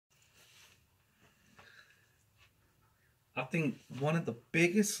I think one of the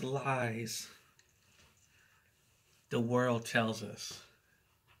biggest lies the world tells us,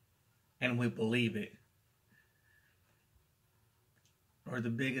 and we believe it, or the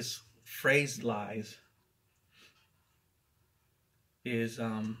biggest phrased lies is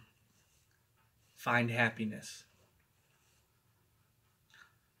find happiness,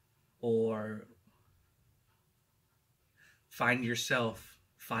 or find yourself,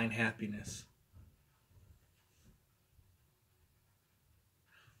 find happiness,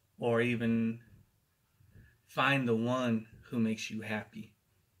 or even find the one who makes you happy.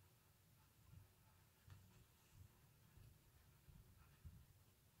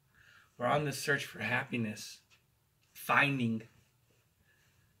 We're on the search for happiness, finding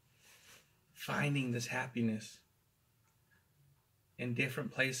this happiness in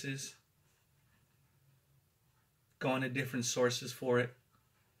different places, going to different sources for it.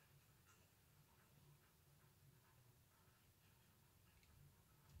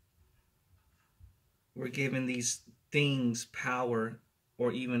 We're giving these things power,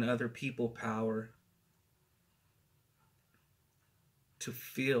 or even other people power, to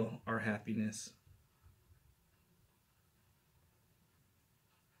feel our happiness.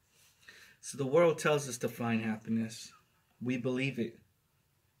 So the world tells us to find happiness. We believe it.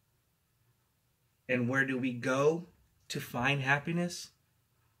 And where do we go to find happiness?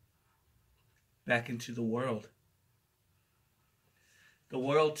 Back into the world. The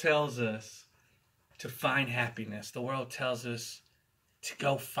world tells us to find happiness. The world tells us to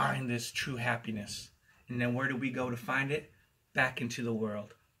go find this true happiness. And then where do we go to find it? Back into the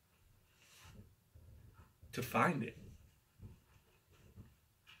world. To find it.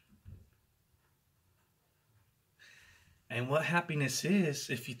 And what happiness is,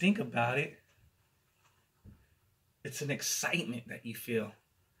 if you think about it, it's an excitement that you feel.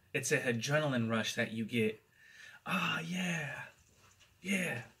 It's an adrenaline rush that you get. Ah, yeah.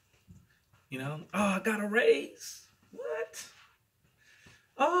 Yeah. You know, oh, I got a raise. What?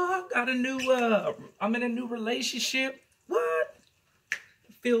 Oh, I got a new, I'm in a new relationship. What?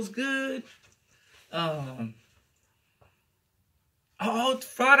 It feels good. Oh, it's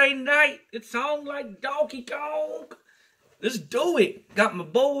Friday night. It's on like Donkey Kong. Let's do it. Got my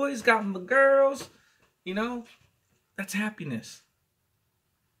boys, got my girls. You know, that's happiness.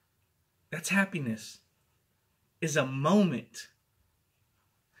 That's happiness. Is a moment.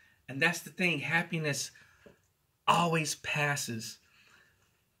 And that's the thing. Happiness always passes.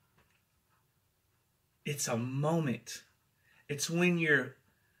 It's a moment. It's when you're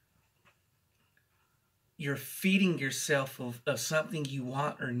feeding yourself of something you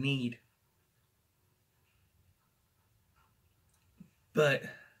want or need. But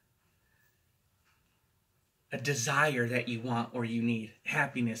a desire that you want or you need.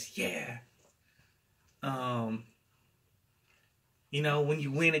 Happiness, yeah. You know, when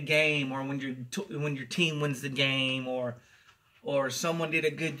you win a game, or when your team wins the game, or someone did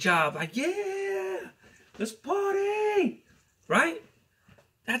a good job, like, yeah, let's party, right?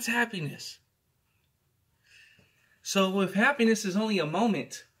 That's happiness. So if happiness is only a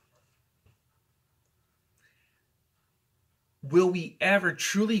moment, will we ever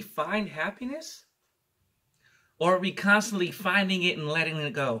truly find happiness? Or are we constantly finding it and letting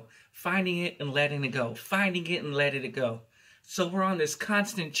it go? Finding it and letting it go. Finding it and letting it go. So we're on this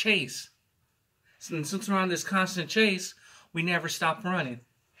constant chase. And since we're on this constant chase, we never stop running.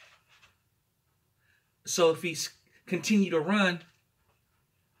 So if we continue to run,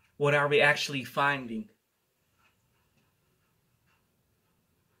 what are we actually finding?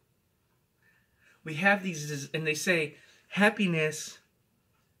 We have these, and they say, happiness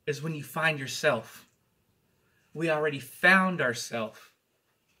is when you find yourself. We already found ourselves.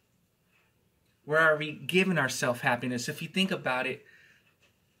 We're already giving ourselves happiness. If you think about it,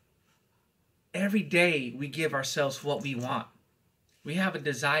 every day we give ourselves what we want. We have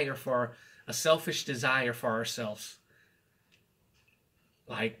a selfish desire for ourselves.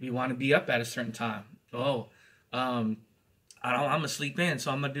 Like, we want to be up at a certain time. Oh, I'm going to sleep in,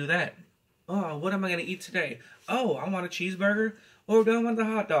 so I'm going to do that. Oh, what am I going to eat today? Oh, I want a cheeseburger. Or do I want the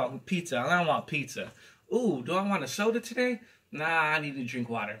hot dog with pizza? I want pizza. Ooh, do I want a soda today? Nah, I need to drink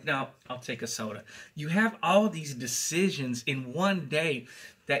water. No, I'll take a soda. You have all these decisions in one day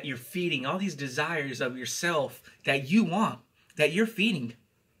that you're feeding, all these desires of yourself that you want, that you're feeding.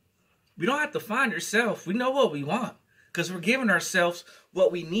 We don't have to find ourselves. We know what we want because we're giving ourselves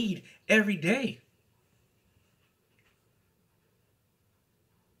what we need every day.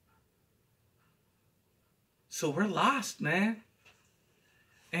 So we're lost, man.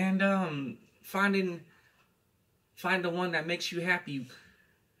 And find the one that makes you happy.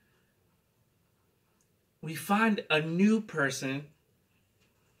 we find a new person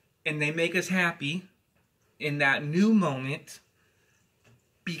and they make us happy in that new moment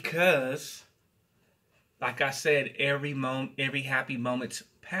because, like I said, every happy moment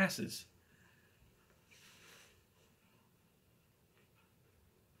passes.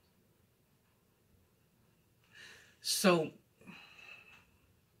 So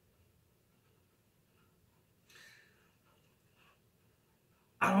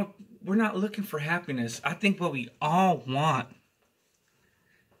we're not looking for happiness. I think what we all want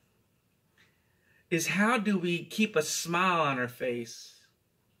is, how do we keep a smile on our face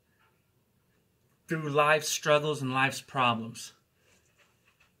through life's struggles and life's problems?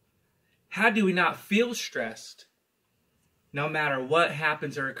 How do we not feel stressed no matter what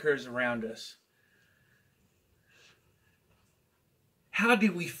happens or occurs around us? How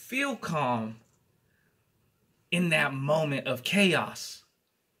do we feel calm in that moment of chaos?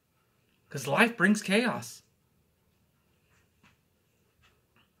 Because life brings chaos.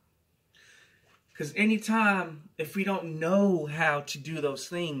 Because anytime, if we don't know how to do those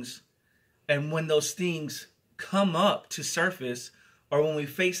things, and when those things come up to surface, or when we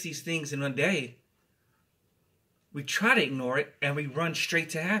face these things in a day, we try to ignore it and we run straight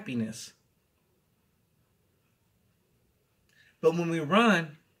to happiness. But when we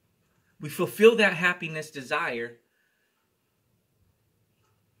run, we fulfill that happiness desire.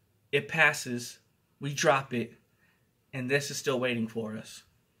 It passes, we drop it, and this is still waiting for us.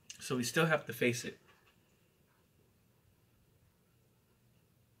 So we still have to face it.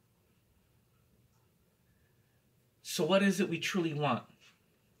 So what is it we truly want?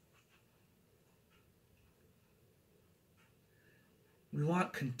 We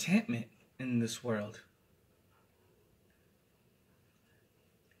want contentment in this world.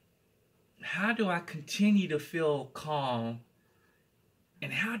 How do I continue to feel calm?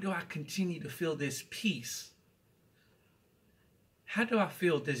 And how do I continue to feel this peace? How do I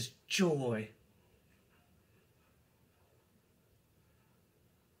feel this joy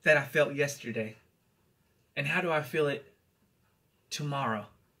that I felt yesterday? And how do I feel it tomorrow?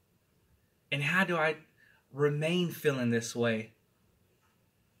 And how do I remain feeling this way?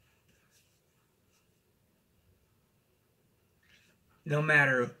 No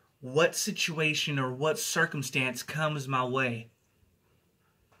matter what situation or what circumstance comes my way.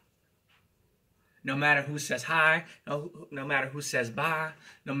 No matter who says hi, no matter who says bye,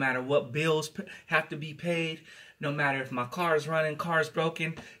 no matter what bills have to be paid, no matter if my car is running, car is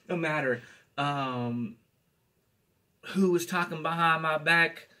broken, no matter who is talking behind my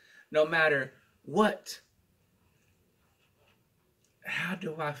back, no matter what. How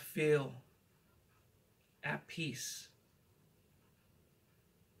do I feel at peace?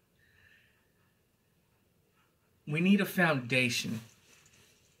 We need a foundation.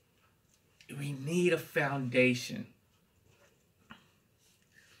 We need a foundation.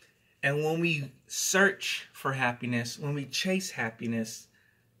 And when we search for happiness, when we chase happiness,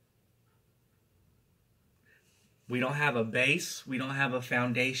 we don't have a base, we don't have a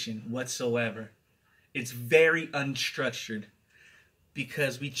foundation whatsoever. It's very unstructured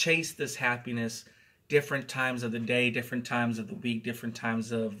because we chase this happiness different times of the day, different times of the week, different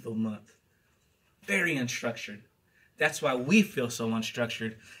times of the month. Very unstructured. That's why we feel so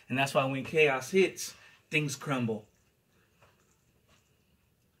unstructured. And that's why when chaos hits, things crumble.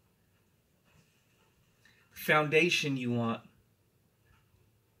 Foundation you want.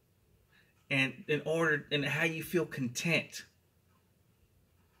 And how you feel content.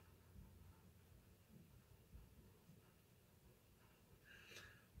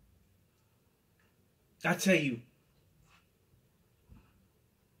 I tell you,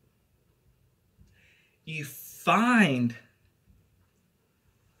 you find,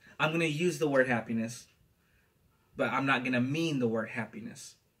 I'm going to use the word happiness, but I'm not going to mean the word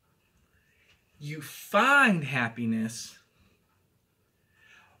happiness. You find happiness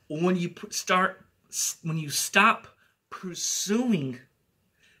when you stop pursuing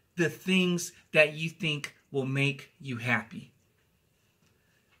the things that you think will make you happy.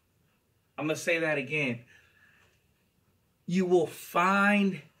 I'm going to say that again. You will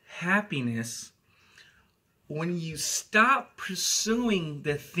find happiness when you stop pursuing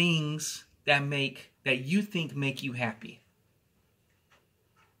the things that you think make you happy.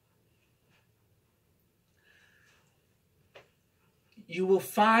 You will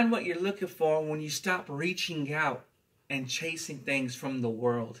find what you're looking for when you stop reaching out and chasing things from the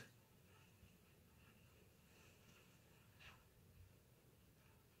world.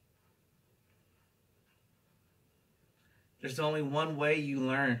 There's only one way you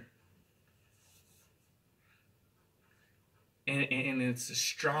learn. And it's a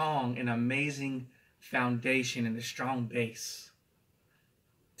strong and amazing foundation and a strong base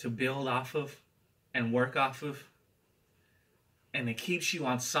to build off of and work off of, and it keeps you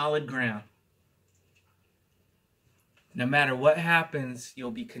on solid ground. No matter what happens,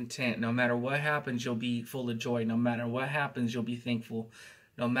 you'll be content. No matter what happens, you'll be full of joy. No matter what happens, you'll be thankful.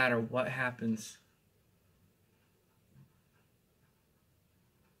 No matter what happens,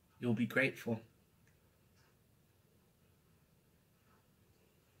 you'll be grateful.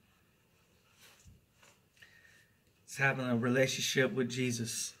 It's having a relationship with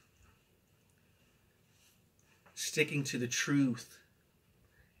Jesus. Sticking to the truth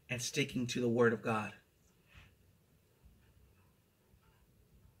and sticking to the Word of God.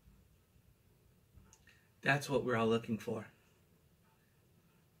 That's what we're all looking for.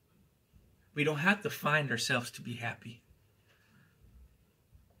 We don't have to find ourselves to be happy.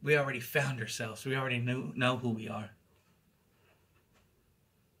 We already found ourselves. We already know who we are.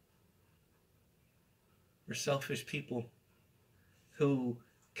 We're selfish people who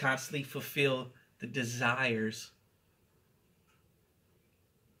constantly fulfill the desires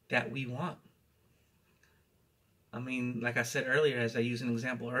that we want. I mean, like I said earlier, as I used an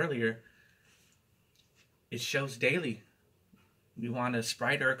example earlier, it shows daily. We want a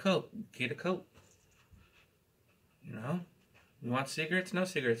Sprite or a Coke, get a Coke. You know? We want cigarettes, no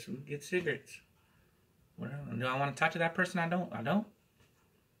cigarettes, we get cigarettes. Do I want to talk to that person? I don't.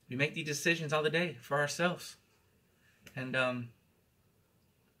 We make these decisions all the day for ourselves. And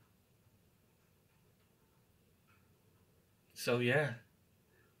so yeah.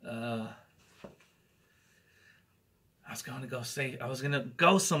 I was gonna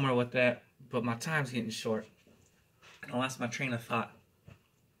go somewhere with that, but my time's getting short. And I lost my train of thought.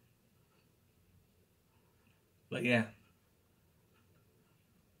 But yeah.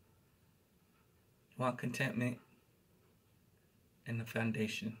 You want contentment and the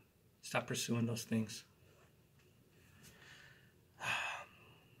foundation. Stop pursuing those things.